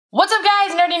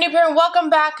everybody, Newb here, and welcome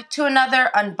back to another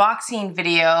unboxing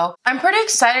video. I'm pretty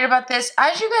excited about this.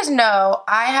 As you guys know,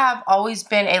 I have always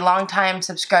been a long-time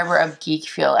subscriber of Geek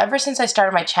ever since I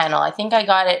started my channel. I think I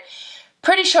got it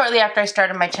pretty shortly after I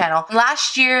started my channel.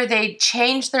 Last year, they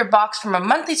changed their box from a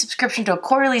monthly subscription to a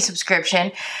quarterly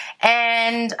subscription.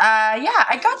 And yeah,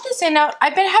 I got this in. Now,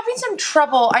 I've been having some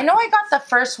trouble. I know I got the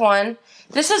first one.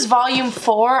 This is volume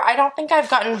 4. I don't think I've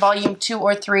gotten volume 2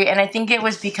 or 3, and I think it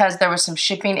was because there was some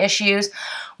shipping issues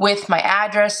with my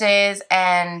addresses,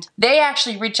 and they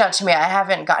actually reached out to me. I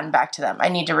haven't gotten back to them. I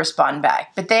need to respond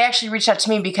back. But they actually reached out to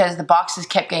me because the boxes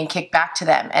kept getting kicked back to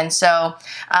them. And so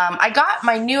I got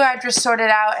my new address sorted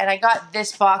out, and I got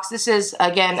this box. This is,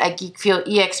 again, a Geek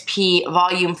EXP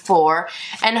volume 4.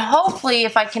 And hopefully,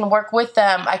 if I can work with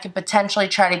them, I could potentially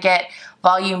try to get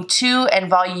volume 2 and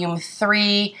volume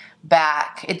 3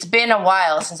 back. It's been a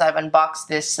while since I've unboxed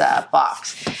this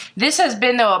box. This has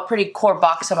been, though, a pretty core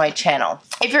box on my channel.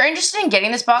 If you're interested in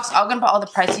getting this box, I'm going to put all the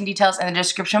pricing details in the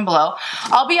description below.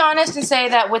 I'll be honest and say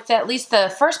that with at least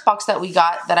the first box that we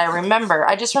got that I remember,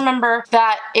 I just remember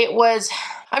that it was,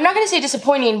 I'm not going to say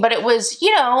disappointing, but it was,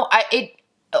 you know,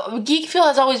 Geek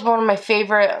has always been one of my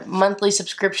favorite monthly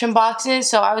subscription boxes,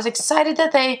 so I was excited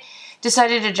that they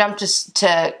decided to jump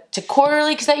to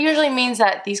quarterly, because that usually means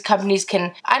that these companies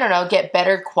can, I don't know, get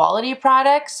better quality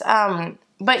products.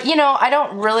 But, you know, I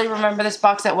don't really remember this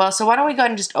box that well, so why don't we go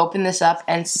ahead and just open this up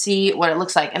and see what it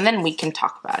looks like, and then we can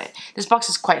talk about it. This box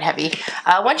is quite heavy.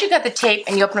 Once you got the tape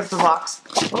and you open up the box,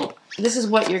 oh, this is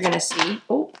what you're going to see.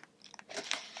 Oh,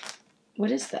 what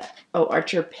is that? Oh,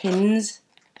 Archer pins.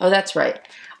 Oh, that's right.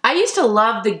 I used to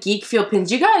love the Geek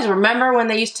pins. You guys remember when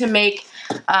they used to make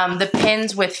the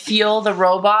pins with Fuel the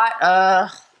robot?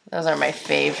 Those are my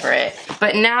favorite.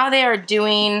 But now they are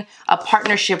doing a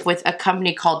partnership with a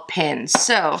company called Pins.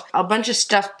 So a bunch of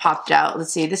stuff popped out.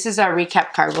 Let's see. This is our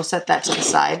recap card. We'll set that to the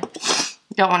side.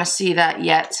 Don't want to see that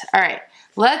yet. All right.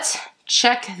 Let's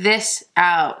check this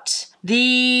out. The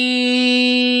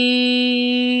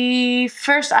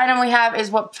first item we have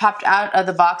is what popped out of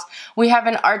the box. We have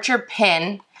an Archer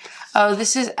pin. Oh,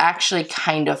 this is actually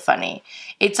kind of funny.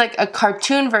 It's like a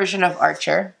cartoon version of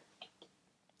Archer.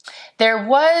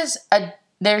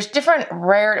 There's different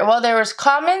rare, well, there was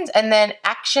commons, and then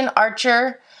Action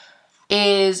Archer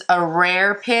is a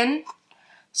rare pin.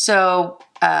 So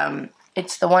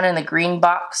it's the one in the green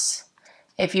box.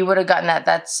 If you would have gotten that,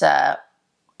 that's out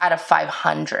of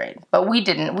 500. But we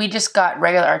didn't. We just got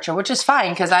regular Archer, which is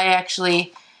fine because I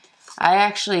actually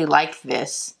like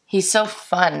this. He's so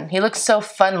fun. He looks so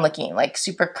fun looking, like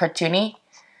super cartoony.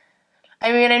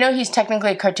 I mean, I know he's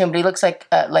technically a cartoon, but he looks like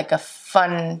a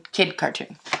fun kid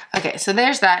cartoon. Okay, so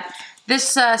there's that.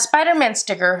 This Spider-Man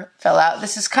sticker fell out.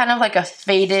 This is kind of like a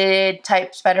faded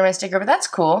type Spider-Man sticker, but that's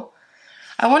cool.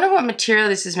 I wonder what material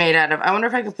this is made out of. I wonder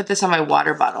if I could put this on my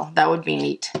water bottle. That would be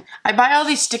neat. I buy all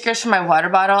these stickers for my water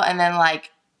bottle, and then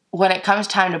like when it comes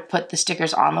time to put the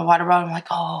stickers on the water bottle, I'm like,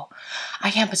 oh,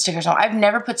 I can't put stickers on. I've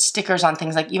never put stickers on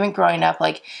things, like even growing up,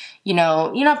 like, you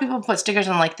know people put stickers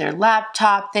on like their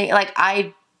laptop.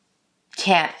 I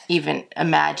can't even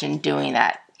imagine doing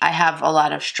that. I have a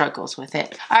lot of struggles with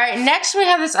it. All right, next we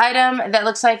have this item that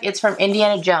looks like it's from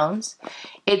Indiana Jones.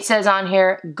 It says on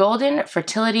here, Golden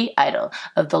Fertility Idol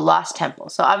of the Lost Temple.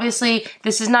 So obviously,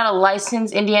 this is not a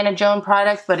licensed Indiana Jones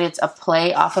product, but it's a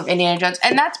play off of Indiana Jones.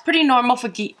 And that's pretty normal for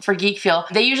Geek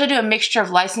They usually do a mixture of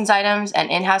licensed items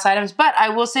and in-house items, but I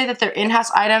will say that their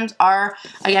in-house items are,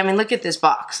 I mean, look at this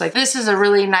box. Like, this is a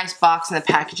really nice box, and the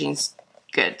packaging's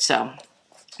good, so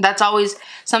that's always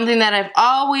something that I've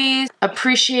always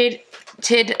appreciated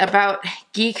about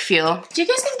Geek. Do you guys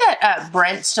think that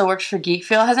Brent still works for Geek?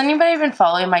 Has anybody been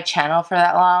following my channel for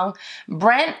that long?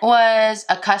 Brent was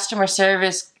a customer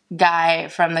service guy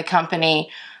from the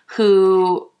company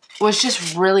who was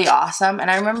just really awesome. And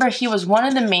I remember he was one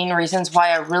of the main reasons why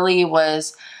I really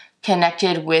was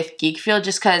connected with Geek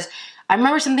just because I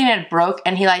remember something had broke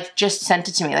and he like just sent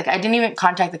it to me. Like, I didn't even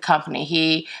contact the company.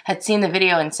 He had seen the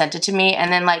video and sent it to me,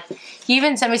 and then like he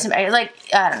even sent me some, like,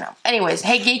 I don't know. Anyways,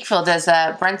 hey Geek, does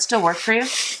Brent still work for you?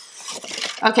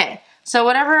 Okay, so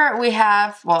whatever we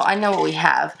have, well, I know what we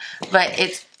have, but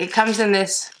it comes in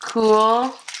this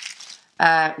cool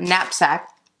knapsack.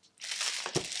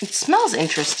 It smells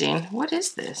interesting. What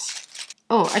is this?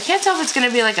 Oh, I can't tell if it's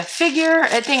gonna be like a figure.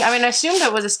 I mean, I assumed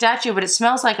it was a statue, but it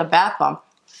smells like a bath bomb.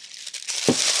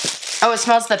 Oh, it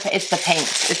smells it's the paint.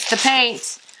 It's the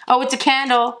paint. Oh, it's a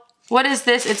candle. What is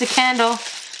this? It's a candle.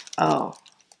 Oh.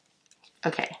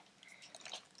 Okay.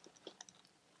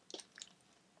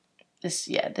 This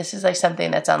is like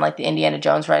something that's on like the Indiana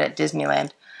Jones ride at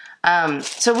Disneyland.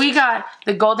 So we got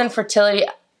the Golden Fertility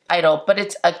idol, but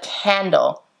it's a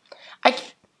candle. I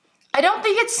don't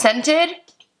think it's scented.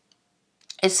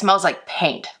 It smells like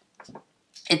paint.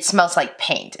 It smells like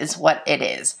paint is what it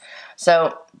is.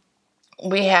 So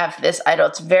we have this idol.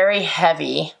 It's very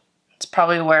heavy. It's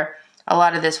probably where a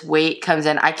lot of this weight comes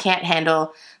in. I can't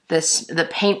handle this. The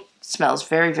paint smells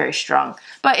very, very strong.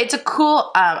 But it's a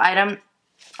cool item.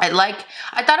 I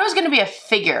thought it was going to be a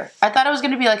figure. I thought it was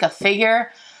going to be like a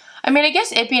figure. I mean, I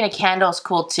guess it being a candle is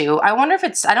cool too. I wonder if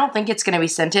it's, I don't think it's going to be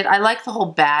scented. I like the whole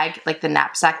bag, like the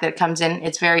knapsack that it comes in.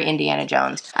 It's very Indiana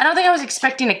Jones. I don't think I was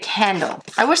expecting a candle.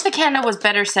 I wish the candle was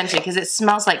better scented because it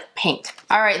smells like paint.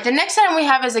 All right, the next item we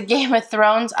have is a Game of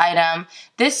Thrones item.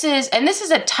 This is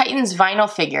a Titans vinyl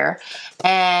figure,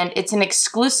 and it's an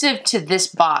exclusive to this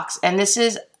box. And this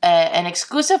is an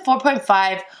exclusive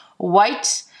 4.5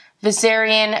 white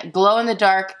Viserion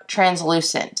glow-in-the-dark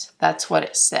translucent. That's what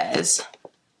it says.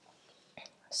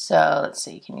 So let's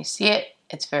see, can you see it?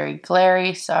 It's very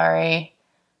glary, sorry.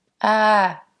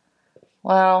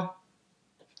 Well,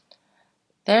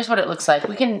 there's what it looks like.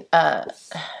 We can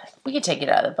take it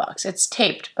out of the box. It's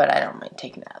taped, but I don't mind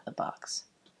taking it out of the box.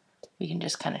 We can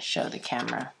just kind of show the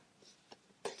camera.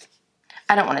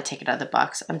 I don't want to take it out of the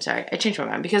box. I'm sorry, I changed my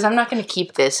mind because I'm not going to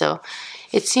keep this, so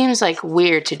it seems like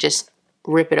weird to just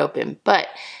rip it open, but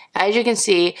as you can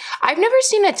see, I've never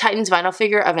seen a Titans vinyl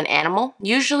figure of an animal.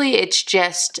 Usually it's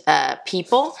just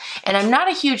people, and I'm not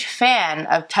a huge fan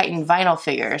of Titan vinyl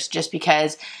figures just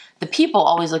because the people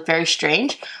always look very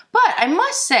strange. But I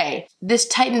must say, this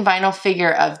Titan vinyl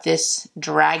figure of this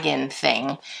dragon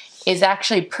thing is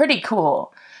actually pretty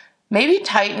cool. Maybe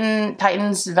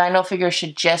Titan's vinyl figure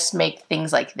should just make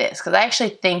things like this, because I actually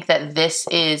think that this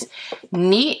is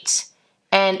neat,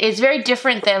 and it's very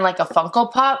different than like a Funko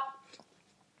Pop,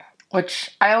 which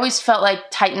I always felt like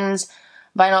Titans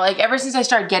vinyl, like ever since I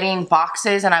started getting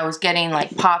boxes and I was getting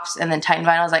like Pops and then Titan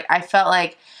vinyls, like I felt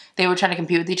like they were trying to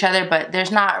compete with each other, but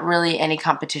there's not really any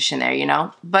competition there, you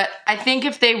know? But I think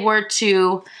if they were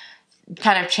to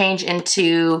kind of change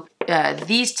into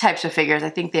these types of figures, I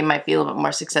think they might be a little bit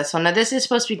more successful. Now this is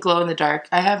supposed to be glow in the dark.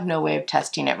 I have no way of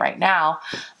testing it right now,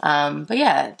 but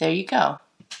yeah, there you go.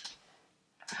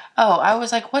 Oh, I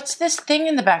was like, what's this thing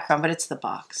in the background? But it's the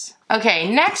box.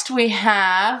 Okay, next we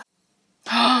have,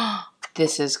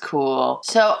 this is cool.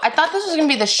 So I thought this was gonna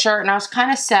be the shirt, and I was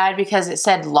kind of sad because it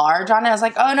said large on it. I was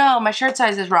like, oh no, my shirt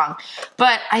size is wrong.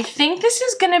 But I think this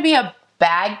is gonna be a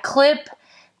bag clip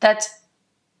that's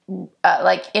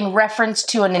like in reference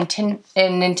to a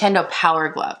Nintendo Power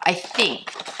Glove, I think,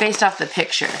 based off the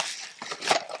picture.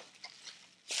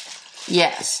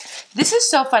 Yes. This is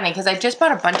so funny because I just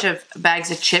bought a bunch of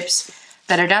bags of chips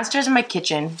that are downstairs in my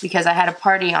kitchen because I had a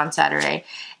party on Saturday,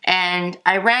 and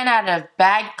I ran out of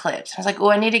bag clips. I was like,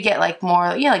 oh, I need to get like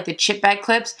more, you know, like the chip bag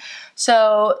clips.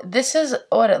 So this is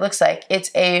what it looks like.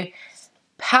 It's a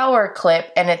power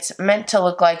clip, and it's meant to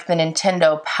look like the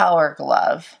Nintendo Power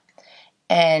Glove.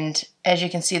 And as you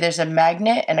can see, there's a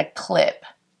magnet and a clip.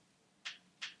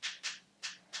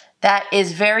 That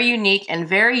is very unique and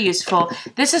very useful.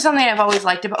 This is something I've always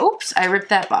liked about, oops, I ripped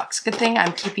that box. Good thing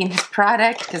I'm keeping this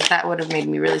product because that would have made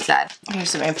me really sad. Here's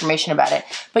some information about it.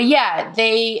 But yeah,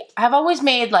 they have always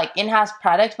made like in-house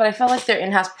products, but I felt like their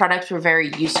in-house products were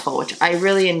very useful, which I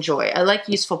really enjoy. I like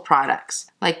useful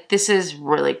products. Like this is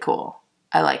really cool.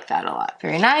 I like that a lot.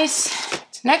 Very nice.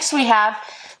 Next we have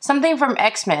something from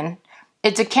X-Men.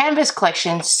 It's a canvas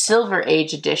collection, Silver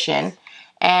Age edition.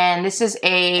 And this is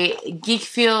a Geek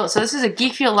Feel, so this is a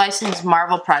Geek Feel licensed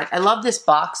Marvel product. I love this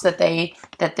box that they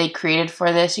created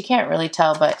for this. You can't really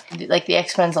tell, but like the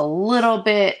X-Men's a little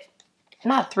bit,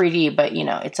 not 3D, but you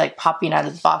know, it's like popping out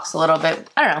of the box a little bit.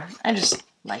 I don't know, I just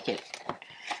like it.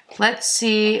 Let's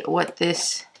see what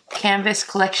this canvas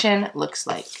collection looks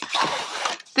like.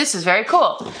 This is very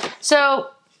cool. So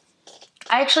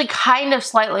I actually kind of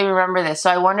slightly remember this,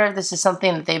 so I wonder if this is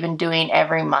something that they've been doing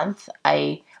every month.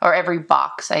 Or every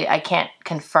box. I can't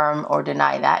confirm or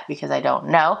deny that because I don't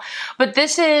know. But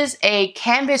this is a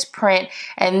canvas print,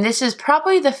 and this is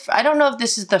probably I don't know if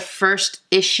this is the first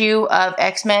issue of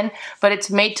X-Men, but it's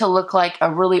made to look like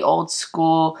a really old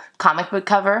school comic book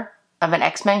cover of an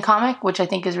X-Men comic, which I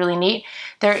think is really neat.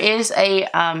 There is a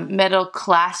metal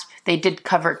clasp. They did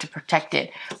cover it to protect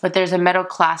it, but there's a metal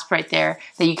clasp right there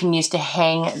that you can use to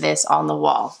hang this on the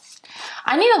wall.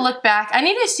 I need to look back. I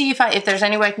need to see if there's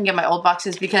any way I can get my old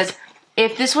boxes, because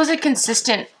if this was a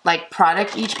consistent like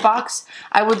product each box,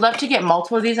 I would love to get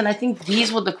multiple of these, and I think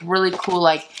these would look really cool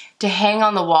like to hang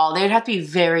on the wall. They would have to be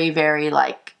very, very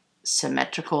like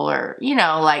symmetrical or, you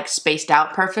know, like spaced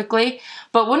out perfectly.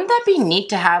 But wouldn't that be neat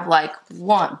to have like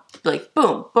one, like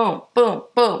boom, boom, boom,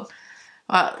 boom.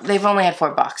 Well, they've only had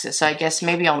 4 boxes, so I guess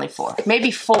maybe only 4.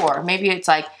 Maybe 4. Maybe it's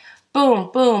like boom,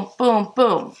 boom, boom,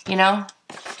 boom, you know?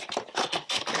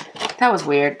 That was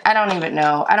weird. I don't even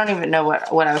know. I don't even know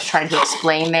what I was trying to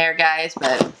explain there, guys,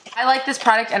 but I like this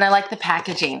product and I like the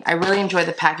packaging. I really enjoy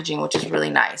the packaging, which is really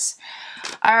nice.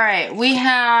 All right, we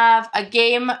have a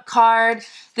game card.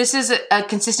 This is a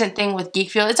consistent thing with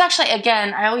Geek Fuel. It's actually,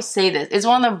 again, I always say this, it's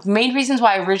one of the main reasons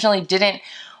why I originally didn't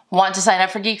want to sign up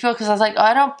for Geek Fuel, because I was like, oh,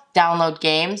 I don't download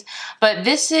games. But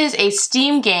this is a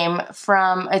Steam game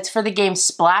it's for the game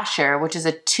Splasher, which is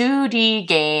a 2D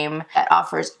game that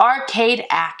offers arcade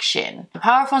action. A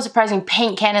powerful and surprising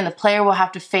paint cannon, the player will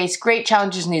have to face great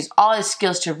challenges and use all his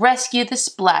skills to rescue the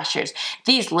Splashers.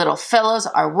 These little fellows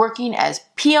are working as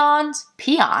peons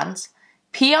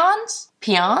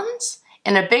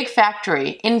in a big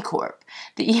factory in Corp.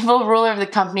 The evil ruler of the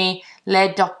company,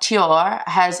 Le Docteur,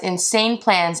 has insane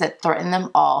plans that threaten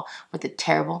them all with a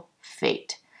terrible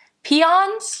fate.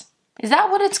 Peons? Is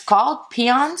that what it's called?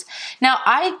 Peons? Now,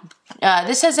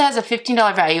 this says it has a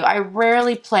 $15 value. I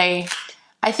rarely play.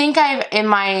 I think in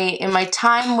my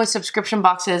time with subscription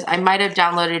boxes, I might have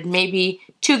downloaded maybe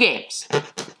 2 games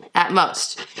at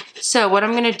most. So what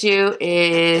I'm gonna do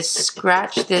is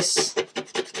scratch this.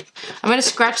 I'm gonna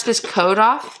scratch this code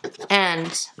off,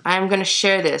 and I'm gonna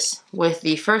share this with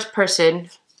the first person.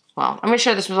 Well, I'm gonna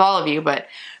share this with all of you, but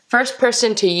first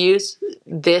person to use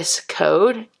this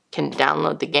code can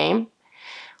download the game.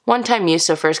 One-time use,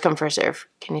 so first come, first serve.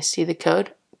 Can you see the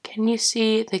code? Can you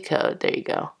see the code? There you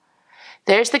go.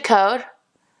 There's the code.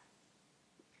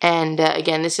 And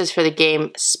again, this is for the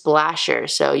game Splasher,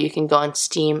 so you can go on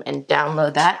Steam and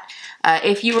download that.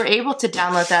 If you were able to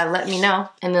download that, let me know,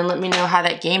 and then let me know how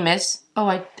that game is. Oh,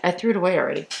 I threw it away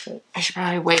already. I should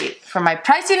probably wait for my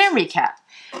pricing and recap.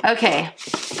 Okay,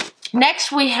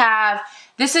 next we have,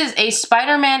 this is a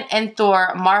Spider-Man and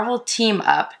Thor Marvel team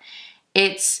up.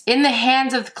 It's in the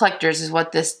hands of the collectors is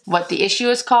what the issue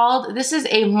is called. This is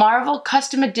a Marvel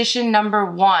Custom Edition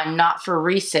 #1, not for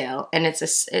resale. And I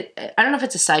don't know if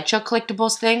it's a Sideshow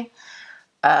Collectibles thing,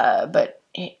 but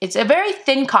it's a very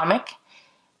thin comic,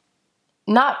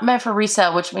 not meant for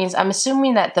resale, which means I'm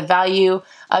assuming that the value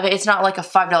of it's not like a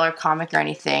 $5 comic or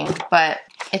anything, but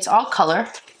it's all color.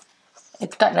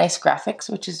 It's got nice graphics,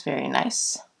 which is very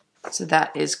nice. So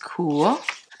that is cool.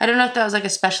 I don't know if that was like a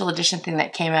special edition thing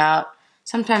that came out.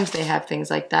 Sometimes they have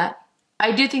things like that.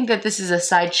 I do think that this is a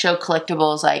Sideshow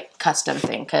Collectibles like custom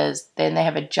thing, because then they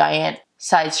have a giant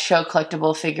Sideshow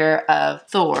collectible figure of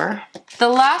Thor. The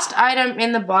last item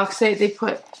in the box, they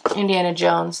put Indiana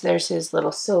Jones. There's his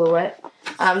little silhouette.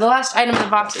 The last item in the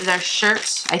box is our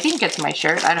shirts. I think it's my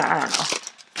shirt. I don't know.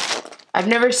 I've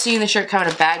never seen the shirt come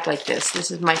in a bag like this. This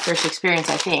is my first experience,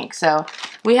 I think. So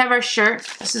we have our shirt.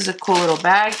 This is a cool little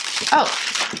bag. Oh,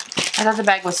 I thought the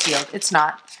bag was sealed. It's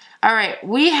not. All right,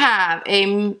 we have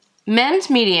a men's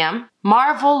medium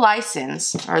Marvel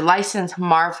license, or license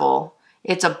Marvel.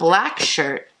 It's a black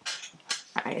shirt.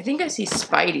 I think I see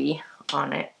Spidey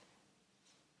on it.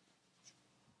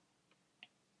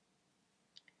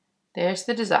 There's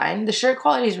the design. The shirt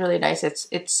quality is really nice.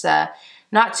 It's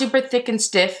not super thick and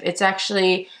stiff. It's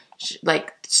actually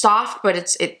like soft,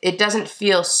 but it doesn't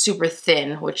feel super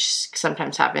thin, which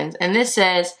sometimes happens. And this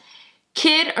says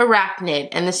Kid Arachnid,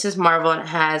 and this is Marvel, and it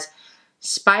has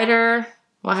Spider-Man,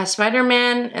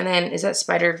 and then is that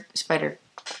Spider-Gwen?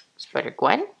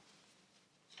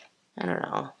 I don't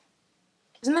know.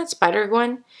 Isn't that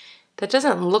Spider-Gwen? That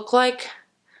doesn't look like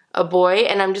a boy,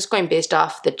 and I'm just going based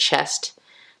off the chest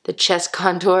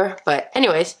contour, but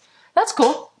anyways, that's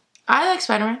cool. I like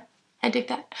Spider-Man. I dig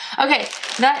that. Okay,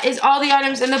 that is all the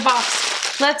items in the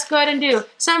box. Let's go ahead and do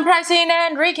some pricing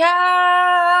and recap.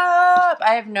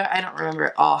 I don't remember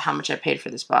at all how much I paid for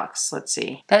this box. Let's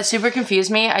see. That super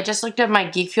confused me. I just looked at my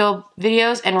Geek Fuel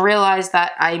videos and realized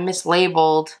that I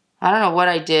mislabeled. I don't know what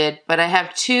I did, but I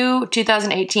have 2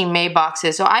 2018 May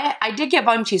boxes. So I did get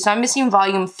volume 2, so I'm missing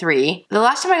volume 3. The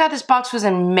last time I got this box was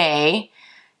in May.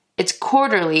 It's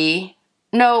quarterly.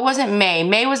 No, it wasn't May.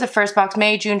 May was the first box.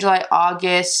 May, June, July,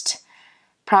 August.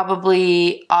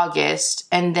 Probably August,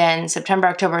 and then September,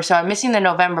 October. So I'm missing the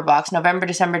November box, November,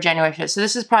 December, January. So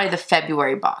this is probably the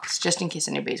February box, just in case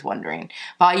anybody's wondering.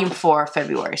 Volume 4,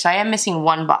 February. So I am missing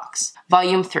 1 box.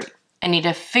 Volume 3. I need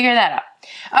to figure that out.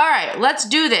 All right, let's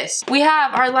do this. We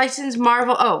have our licensed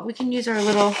Marvel. Oh, we can use our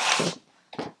little,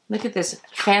 look at this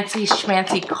fancy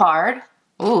schmancy card.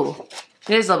 Ooh,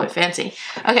 it is a little bit fancy.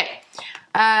 Okay.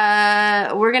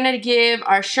 We're gonna give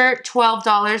our shirt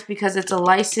 $12 because it's a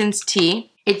licensed tee.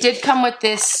 It did come with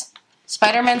this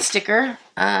Spider-Man sticker.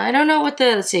 I don't know what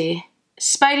let's see.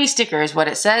 Spidey sticker is what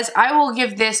it says. I will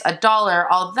give this $1,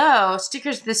 although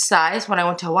stickers this size when I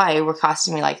went to Hawaii were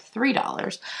costing me like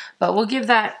 $3. But let's give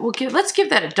that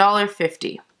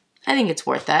 $1.50. I think it's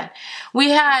worth that. We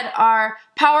had our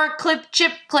Power Clip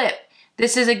Chip Clip.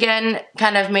 This is, again,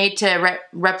 kind of made to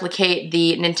replicate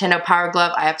the Nintendo Power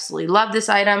Glove. I absolutely love this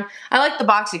item. I like the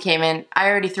box it came in. I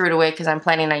already threw it away because I'm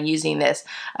planning on using this.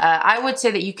 I would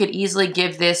say that you could easily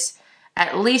give this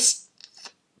at least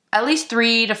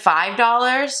 $3 to $5.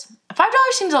 $5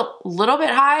 seems a little bit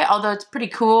high, although it's pretty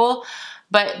cool.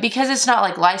 But because it's not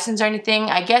like licensed or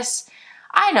anything, I guess,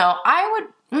 I would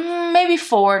maybe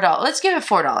 $4. Let's give it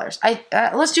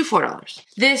 $4. Let's do $4.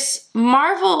 This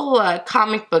Marvel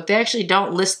comic book, they actually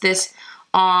don't list this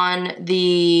on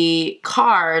the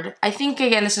card. I think,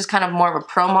 again, this is kind of more of a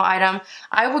promo item.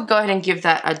 I would go ahead and give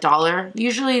that $1.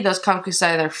 Usually those comic books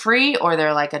are either free or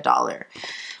they're like $1.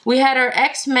 We had our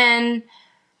X-Men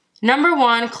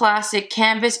 #1 Classic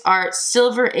Canvas Art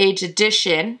Silver Age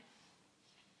Edition.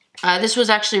 This was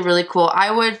actually really cool.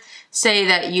 I would say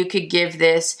that you could give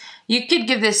this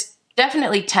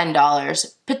definitely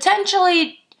 $10.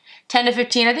 Potentially 10 to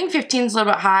 15. I think 15 is a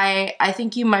little bit high. I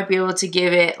think you might be able to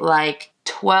give it like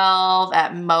 12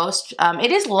 at most.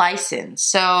 It is licensed,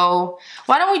 so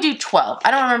why don't we do 12?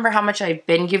 I don't remember how much I've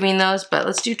been giving those, but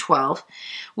let's do 12.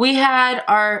 We had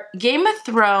our Game of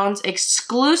Thrones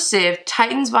exclusive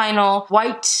Titans vinyl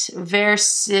white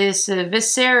Viserion.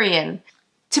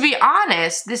 To be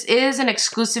honest, this is an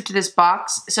exclusive to this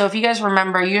box. So if you guys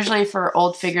remember, usually for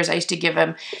old figures, I used to give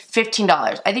them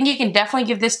 $15. I think you can definitely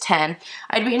give this 10.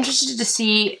 I'd be interested to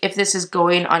see if this is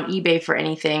going on eBay for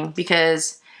anything,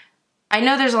 because I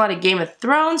know there's a lot of Game of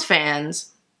Thrones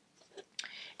fans.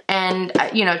 And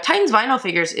Titans Vinyl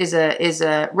Figures is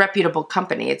a reputable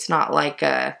company. It's not like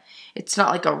a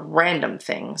random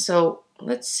thing. So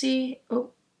let's see.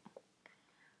 Oh.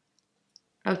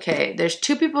 Okay, there's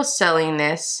 2 people selling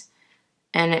this,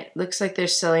 and it looks like they're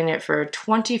selling it for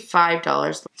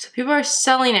 $25. So people are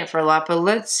selling it for a lot, but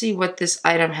let's see what this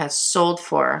item has sold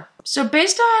for. So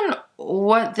based on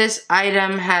what this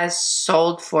item has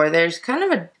sold for, there's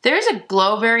a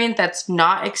glow variant that's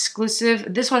not exclusive.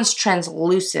 This one's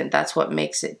translucent. That's what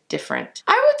makes it different.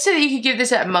 I would say that you could give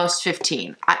this at most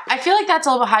 15. I feel like that's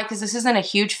a little bit high because this isn't a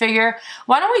huge figure.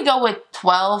 Why don't we go with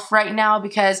 12 right now,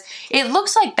 because it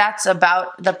looks like that's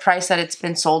about the price that it's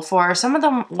been sold for. Some of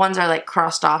the ones are like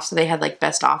crossed off, so they had like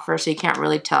best offer, so you can't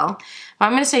really tell. But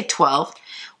I'm gonna say 12.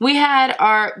 We had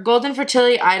our Golden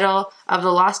Fertility Idol of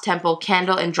the Lost Temple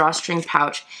candle and drawstring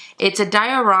pouch. It's a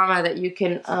diorama that you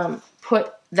can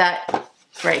put that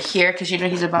right here, because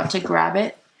he's about to grab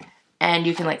it, and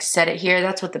you can like set it here.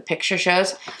 That's what the picture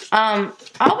shows.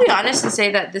 I'll be honest and say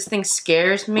that this thing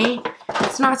scares me.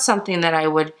 It's not something that I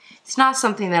would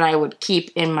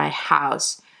keep in my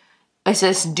house. It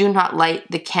says do not light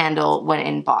the candle when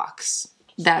in box.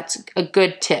 That's a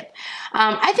good tip.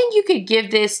 I think you could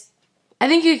give this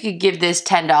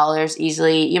 $10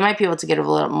 easily. You might be able to get a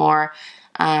little more.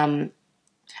 I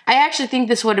actually think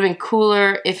this would have been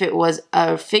cooler if it was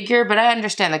a figure, but I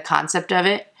understand the concept of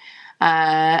it.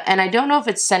 And I don't know if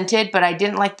it's scented, but I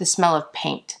didn't like the smell of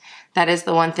paint. That is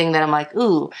the one thing that I'm like,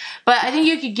 ooh. But I think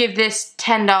you could give this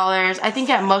 $10. I think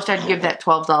at most I'd give that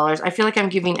 $12. I feel like I'm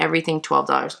giving everything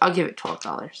 $12. I'll give it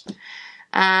 $12.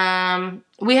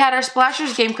 We had our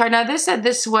Splashers game card. Now this said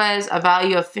this was a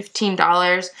value of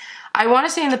 $15. I want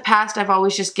to say in the past I've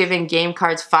always just given game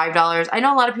cards $5. I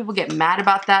know a lot of people get mad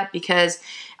about that because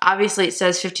obviously it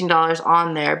says $15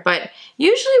 on there, but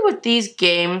usually with these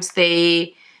games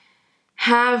they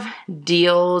have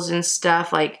deals and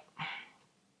stuff. Like,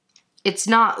 it's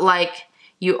not like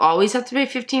you always have to pay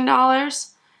 $15,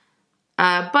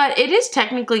 but it is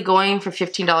technically going for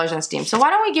 $15 on Steam. So why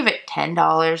don't we give it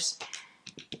 $10?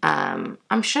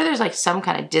 I'm sure there's like some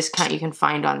kind of discount you can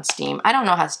find on Steam. I don't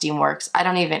know how Steam works. I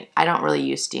don't really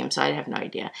use Steam, so I have no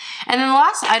idea. And then the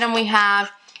last item we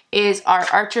have is our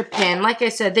Archer pin. Like I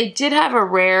said, they did have a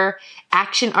rare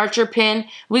Action Archer pin.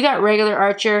 We got regular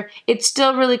Archer. It's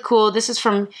still really cool.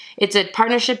 It's a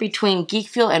partnership between Geek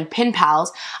and Pin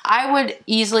Pals. I would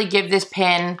easily give this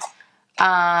pin,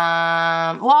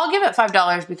 well, I'll give it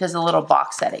 $5 because of the little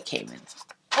box that it came in.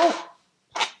 Oh.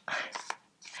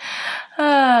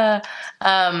 Yeah,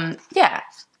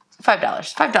 $5.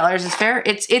 $5 is fair.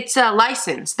 It's a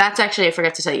license. That's actually, I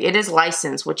forgot to tell you, it is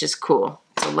licensed, which is cool.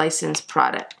 It's a licensed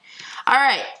product. All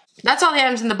right, that's all the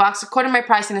items in the box. According to my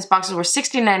pricing, this box were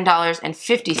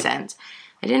 $69.50.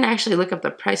 I didn't actually look up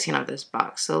the pricing of this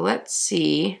box, so let's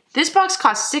see. This box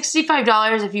costs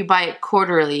 $65 if you buy it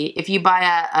quarterly. If you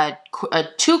buy a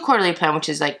 2 quarterly plan, which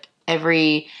is like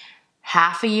every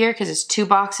half a year, because it's 2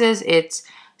 boxes, it's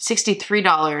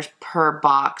 $63 per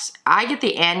box. I get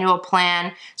the annual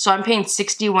plan, so I'm paying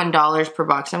 $61 per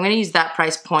box. I'm gonna use that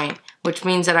price point, which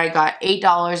means that I got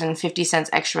 $8.50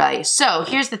 extra value. So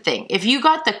here's the thing. If you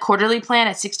got the quarterly plan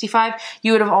at $65,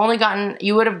 you would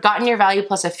have gotten your value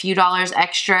plus a few dollars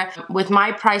extra. With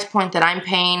my price point that I'm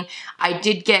paying, I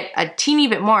did get a teeny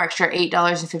bit more extra,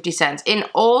 $8.50. In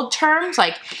old terms,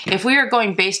 like if we were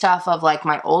going based off of like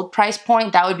my old price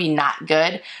point, that would be not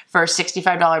good for a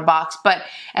 $65 box. But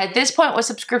at this point with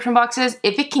subscription boxes,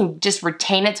 if it can just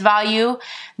retain its value,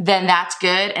 then that's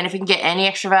good. And if it can get any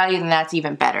extra value, then that's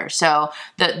even better. So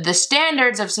the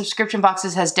standards of subscription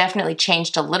boxes has definitely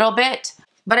changed a little bit.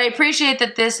 But I appreciate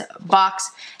that this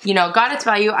box, you know, got its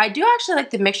value. I do actually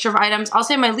like the mixture of items. I'll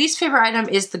say my least favorite item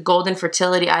is the golden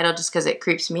fertility idol just because it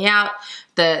creeps me out.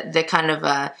 The kind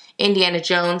of Indiana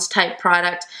Jones type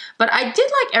product. But I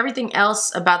did like everything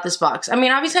else about this box. I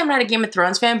mean, obviously I'm not a Game of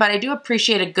Thrones fan, but I do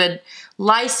appreciate a good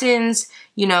license,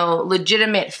 you know,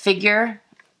 legitimate figure.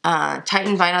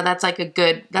 Titan Vinyl,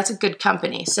 that's a good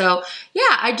company. So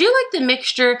yeah, I do like the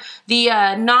mixture.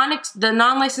 The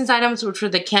non-licensed items, which were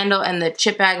the candle and the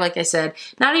chip bag, like I said,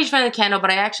 not a huge fan of the candle,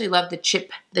 but I actually love the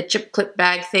chip clip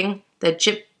bag thing, the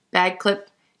chip bag clip,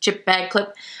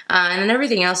 and then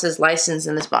everything else is licensed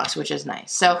in this box, which is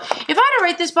nice. So if I had to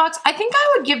rate this box, I think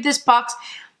I would give this box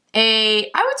I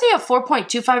would say a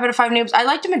 4.25 out of 5 noobs. I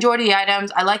liked the majority of the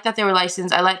items. I like that they were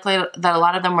licensed. I like that a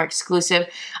lot of them were exclusive.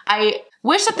 I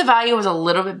wish that the value was a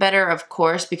little bit better, of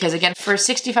course, because again, for a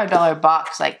 $65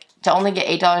 box, like to only get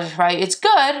 $8 for value, it's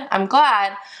good. I'm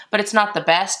glad, but it's not the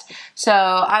best. So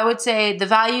I would say the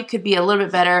value could be a little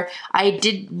bit better. I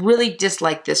did really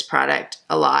dislike this product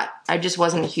a lot. I just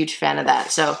wasn't a huge fan of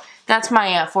that. So that's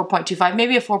my 4.25,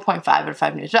 maybe a 4.5 out of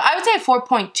 5 noobs. But I would say a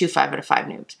 4.25 out of 5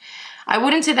 noobs. I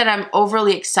wouldn't say that I'm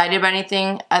overly excited about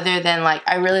anything other than like,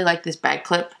 I really like this bag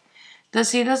clip.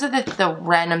 Those are the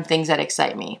random things that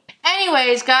excite me.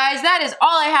 Anyways, guys, that is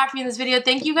all I have for you in this video.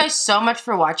 Thank you guys so much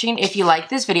for watching. If you like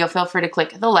this video, feel free to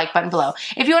click the like button below.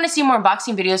 If you want to see more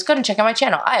unboxing videos, go and check out my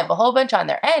channel. I have a whole bunch on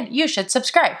there, and you should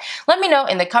subscribe. Let me know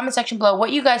in the comment section below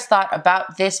what you guys thought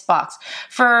about this box.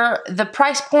 For the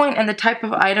price point and the type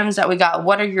of items that we got,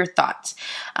 what are your thoughts?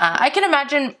 I can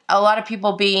imagine a lot of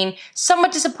people being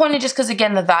somewhat disappointed just because,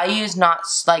 again, the value is not,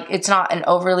 like, it's not an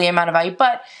overly amount of value,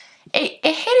 but it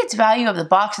hit its value of the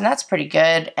box, and that's pretty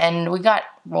good. And we got,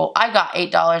 well, I got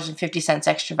 $8.50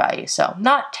 extra value, so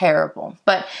not terrible.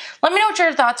 But let me know what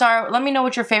your thoughts are. Let me know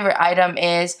what your favorite item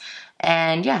is.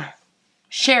 And yeah,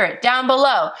 share it down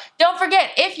below. Don't forget,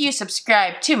 if you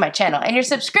subscribe to my channel and your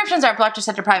subscriptions are blocked or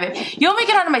set to private, you'll make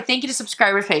it onto my thank you to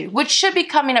subscribers page, which should be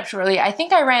coming up shortly. I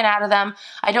think I ran out of them.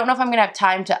 I don't know if I'm gonna have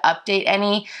time to update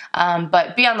any,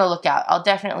 but be on the lookout. I'll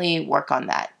definitely work on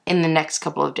that in the next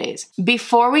couple of days.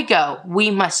 Before we go,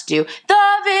 we must do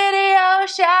the video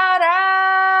shout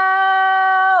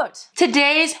out.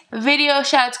 Today's video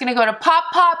shout out's gonna go to Pop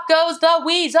Pop Goes the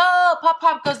Weasel. Pop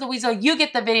Pop Goes the Weasel, you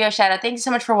get the video shout out. Thank you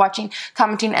so much for watching,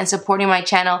 commenting, and supporting my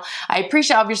channel. I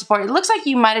appreciate all of your support. It looks like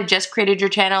you might have just created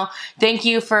your channel. Thank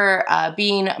you for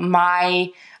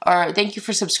thank you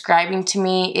for subscribing to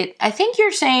me. I think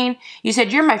you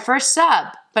said you're my first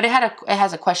sub, but it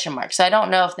has a question mark, so I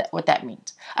don't know what that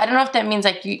means. I don't know if that means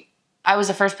like I was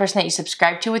the first person that you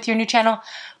subscribed to with your new channel.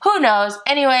 Who knows?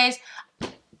 Anyways,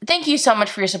 thank you so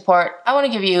much for your support. I want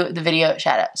to give you the video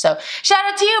shout out. So shout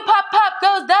out to you, Pop Pop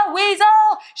Goes the Weasel.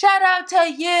 Shout out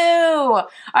to you. All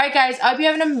right, guys, I hope you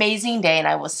have an amazing day, and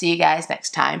I will see you guys next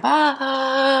time.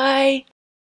 Bye.